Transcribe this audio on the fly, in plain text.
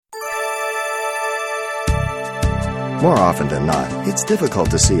More often than not, it's difficult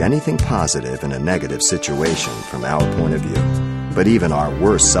to see anything positive in a negative situation from our point of view. But even our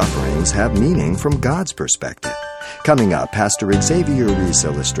worst sufferings have meaning from God's perspective. Coming up, Pastor Xavier Reese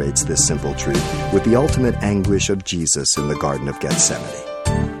illustrates this simple truth with the ultimate anguish of Jesus in the Garden of Gethsemane.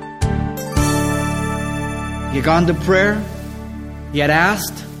 He had gone to prayer. He had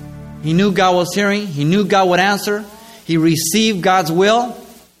asked. He knew God was hearing. He knew God would answer. He received God's will.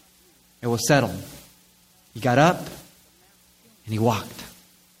 It was settled. He got up and he walked.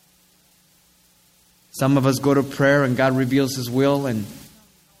 Some of us go to prayer and God reveals His will and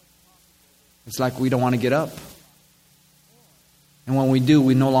it's like we don't want to get up. And when we do,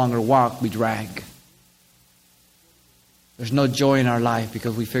 we no longer walk, we drag. There's no joy in our life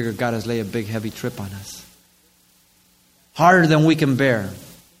because we figure God has laid a big heavy trip on us. Harder than we can bear.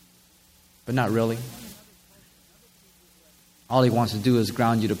 But not really. All He wants to do is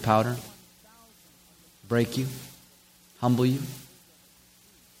ground you to powder, break you, humble you,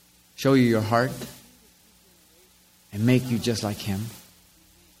 show you your heart, and make you just like Him.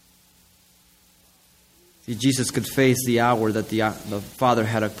 See, Jesus could face the hour that the Father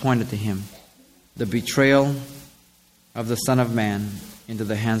had appointed to Him, the betrayal of the Son of Man into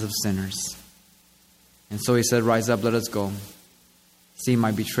the hands of sinners. And so He said, "Rise up, let us go. See,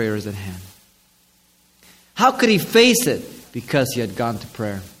 my betrayer is at hand." How could He face it? Because He had gone to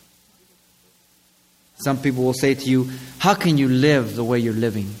prayer. Some people will say to you, how can you live the way you're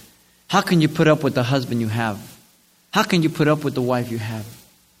living? How can you put up with the husband you have? How can you put up with the wife you have?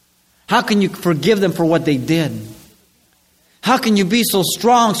 How can you forgive them for what they did? How can you be so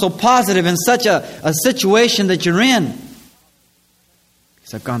strong, so positive in such a situation that you're in?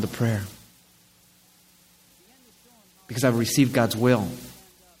 Because I've gone to prayer. Because I've received God's will.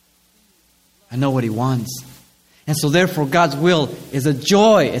 I know what He wants. And so therefore God's will is a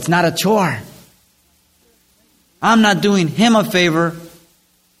joy. It's not a chore. I'm not doing Him a favor,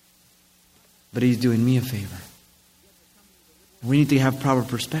 but He's doing me a favor. We need to have proper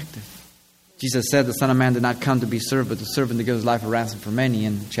perspective. Jesus said the Son of Man did not come to be served, but to serve and to give His life a ransom for many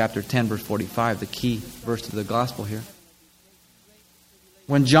in chapter 10, verse 45, the key verse to the gospel here.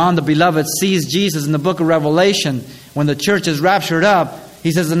 When John the Beloved sees Jesus in the book of Revelation, when the church is raptured up,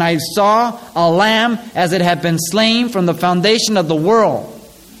 he says, "And I saw a lamb as it had been slain from the foundation of the world."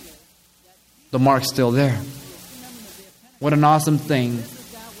 The mark's still there. What an awesome thing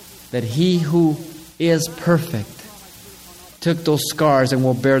that He who is perfect took those scars and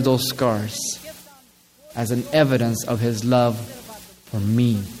will bear those scars as an evidence of His love for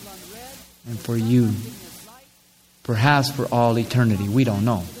me and for you. Perhaps for all eternity. We don't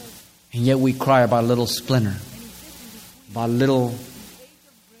know. And yet we cry about a little splinter, about a little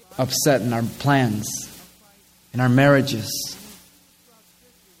upset in our plans, in our marriages.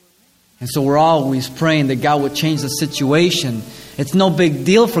 And so we're always praying that God would change the situation. It's no big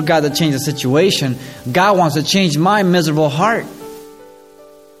deal for God to change the situation. God wants to change my miserable heart.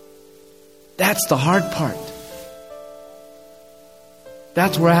 That's the hard part.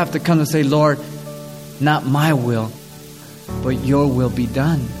 That's where I have to come to say, "Lord, not my will, but your will be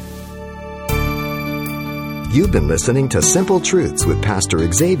done." You've been listening to Simple Truths with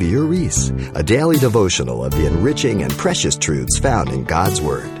Pastor Xavier Reese, a daily devotional of the enriching and precious truths found in God's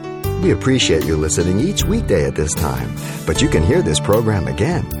Word. We appreciate you listening each weekday at this time, but you can hear this program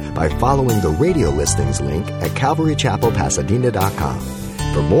again by following the radio listings link at CalvaryChapelPasadena.com.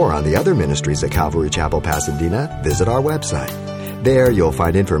 For more on the other ministries at Calvary Chapel Pasadena, visit our website. There you'll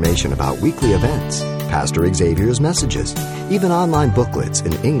find information about weekly events, Pastor Xavier's messages, even online booklets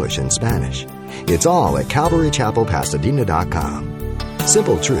in English and Spanish. It's all at CalvaryChapelPasadena.com.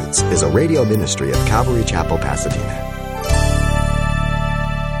 Simple Truths is a radio ministry of Calvary Chapel, Pasadena.